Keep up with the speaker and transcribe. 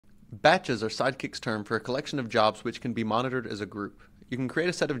Batches are Sidekiq's term for a collection of jobs which can be monitored as a group. You can create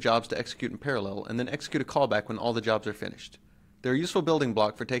a set of jobs to execute in parallel and then execute a callback when all the jobs are finished. They're a useful building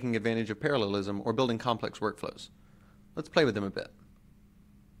block for taking advantage of parallelism or building complex workflows. Let's play with them a bit.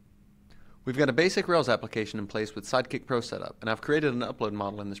 We've got a basic Rails application in place with Sidekiq Pro set up, and I've created an upload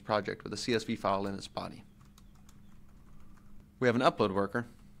model in this project with a CSV file in its body. We have an upload worker.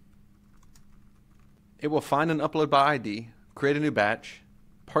 It will find an upload by ID, create a new batch,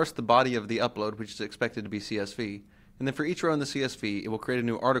 parse the body of the upload, which is expected to be CSV, and then for each row in the CSV, it will create a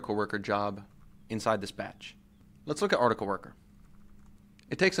new article worker job inside this batch. Let's look at article worker.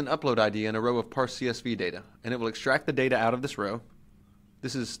 It takes an upload ID and a row of parsed CSV data, and it will extract the data out of this row.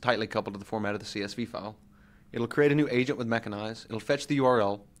 This is tightly coupled to the format of the CSV file. It'll create a new agent with Mechanize, it'll fetch the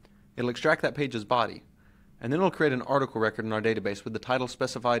URL, it'll extract that page's body, and then it'll create an article record in our database with the title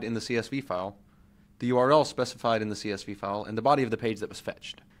specified in the CSV file, the URL specified in the CSV file, and the body of the page that was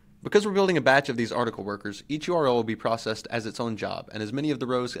fetched. Because we're building a batch of these article workers, each URL will be processed as its own job, and as many of the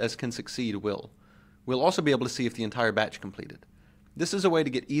rows as can succeed will. We'll also be able to see if the entire batch completed. This is a way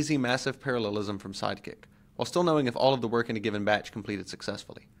to get easy massive parallelism from Sidekiq, while still knowing if all of the work in a given batch completed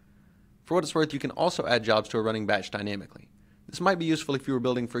successfully. For what it's worth, you can also add jobs to a running batch dynamically. This might be useful if you were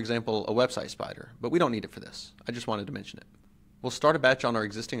building, for example, a website spider, but we don't need it for this. I just wanted to mention it. We'll start a batch on our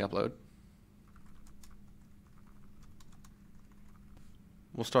existing upload.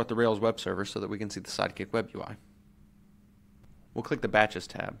 We'll start the Rails web server so that we can see the Sidekiq web UI. We'll click the Batches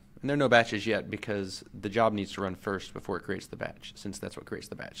tab. And there are no batches yet because the job needs to run first before it creates the batch, since that's what creates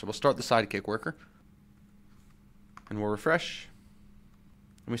the batch. So we'll start the Sidekiq worker. And we'll refresh.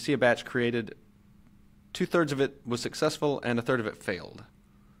 And we see a batch created. 2/3 of it was successful and 1/3 of it failed.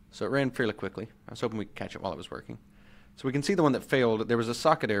 So it ran fairly quickly. I was hoping we could catch it while it was working. So we can see the one that failed. There was a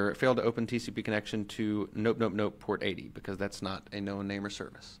socket error. It failed to open TCP connection to nope port 80 because that's not a known name or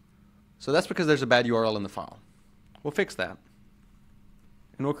service. So that's because there's a bad URL in the file. We'll fix that.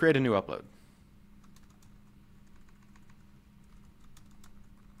 And we'll create a new upload.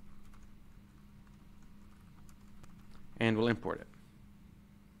 And we'll import it.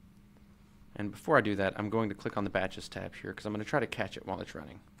 And before I do that, I'm going to click on the Batches tab here because I'm going to try to catch it while it's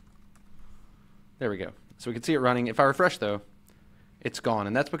running. There we go. So we can see it running. If I refresh, though, it's gone.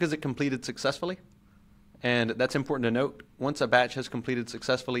 And that's because it completed successfully. And that's important to note. Once a batch has completed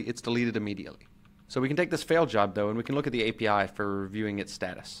successfully, it's deleted immediately. So we can take this failed job, though, and we can look at the API for reviewing its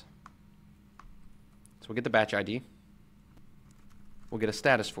status. So we'll get the batch ID. We'll get a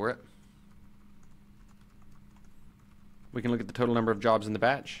status for it. We can look at the total number of jobs in the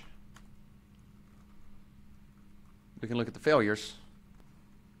batch. We can look at the failures.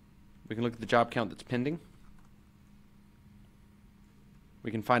 We can look at the job count that's pending.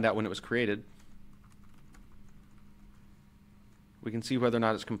 We can find out when it was created. We can see whether or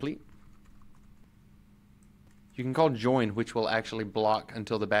not it's complete. You can call join, which will actually block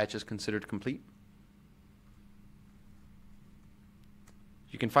until the batch is considered complete.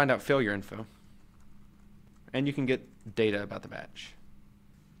 You can find out failure info. And you can get data about the batch.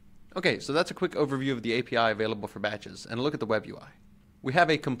 Okay, so that's a quick overview of the API available for batches, and a look at the web UI. We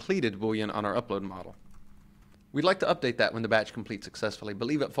have a completed boolean on our upload model. We'd like to update that when the batch completes successfully, but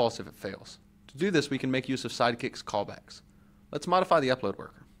leave it false if it fails. To do this, we can make use of Sidekiq's callbacks. Let's modify the upload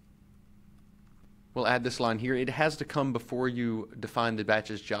worker. We'll add this line here. It has to come before you define the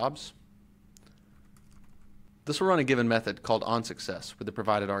batch's jobs. This will run a given method called onSuccess with the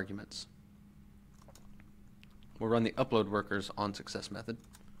provided arguments. We'll run the upload worker's onSuccess method,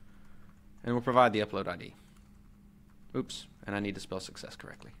 and we'll provide the upload ID. Oops, and I need to spell success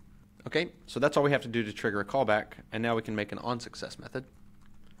correctly. Okay, so that's all we have to do to trigger a callback, and now we can make an onSuccess method.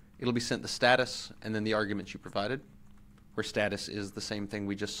 It'll be sent the status and then the arguments you provided, where status is the same thing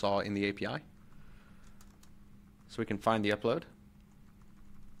we just saw in the API. So we can find the upload,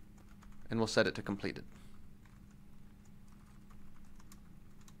 and we'll set it to completed.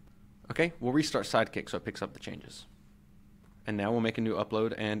 Okay, we'll restart Sidekiq so it picks up the changes. And now we'll make a new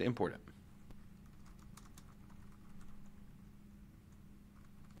upload and import it.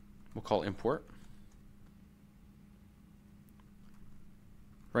 We'll call import.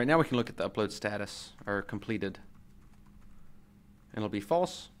 Right now we can look at the upload status, or completed. And it'll be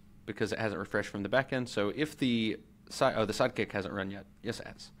false because it hasn't refreshed from the backend. So if the Sidekiq hasn't run yet, yes it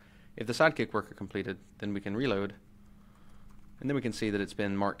has. If the Sidekiq worker completed, then we can reload. And then we can see that it's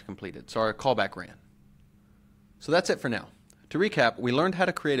been marked completed. So our callback ran. So that's it for now. To recap, we learned how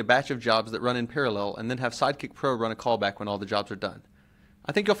to create a batch of jobs that run in parallel and then have Sidekiq Pro run a callback when all the jobs are done.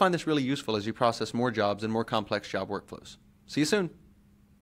 I think you'll find this really useful as you process more jobs and more complex job workflows. See you soon.